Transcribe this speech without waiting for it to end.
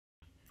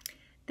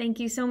Thank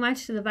you so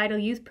much to the Vital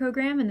Youth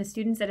Program and the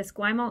students at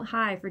Esquimalt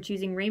High for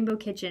choosing Rainbow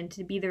Kitchen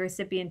to be the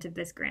recipient of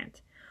this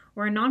grant.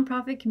 We're a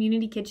nonprofit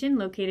community kitchen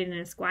located in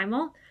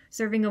Esquimalt,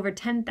 serving over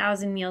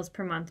 10,000 meals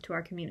per month to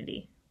our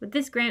community. With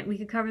this grant, we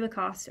could cover the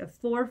cost of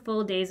 4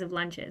 full days of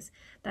lunches.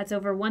 That's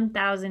over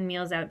 1,000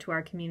 meals out to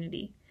our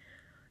community.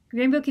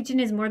 Rainbow Kitchen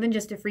is more than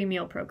just a free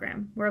meal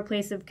program. We're a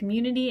place of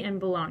community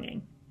and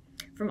belonging.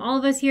 From all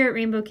of us here at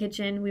Rainbow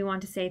Kitchen, we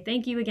want to say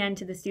thank you again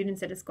to the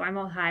students at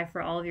Esquimalt High for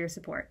all of your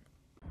support.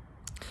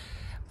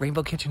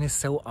 Rainbow Kitchen is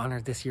so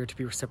honored this year to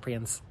be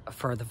recipients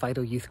for the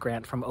Vital Youth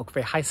Grant from Oak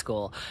Bay High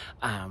School.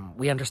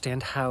 We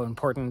understand how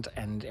important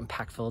and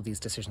impactful these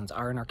decisions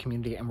are in our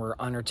community, and we're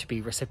honored to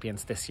be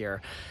recipients this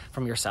year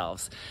from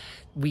yourselves.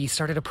 We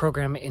started a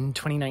program in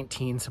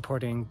 2019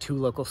 supporting 2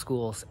 local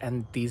schools,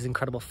 and these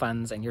incredible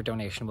funds and your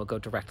donation will go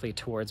directly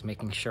towards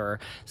making sure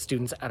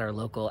students at our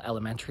local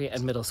elementary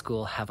and middle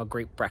school have a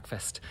great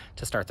breakfast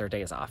to start their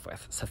days off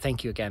with. So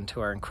thank you again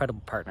to our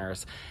incredible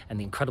partners and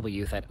the incredible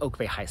youth at Oak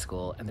Bay High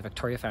School and the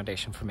Victoria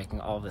Foundation for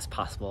making all of this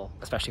possible,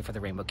 especially for the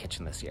Rainbow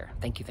Kitchen this year.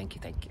 Thank you, thank you,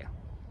 thank you.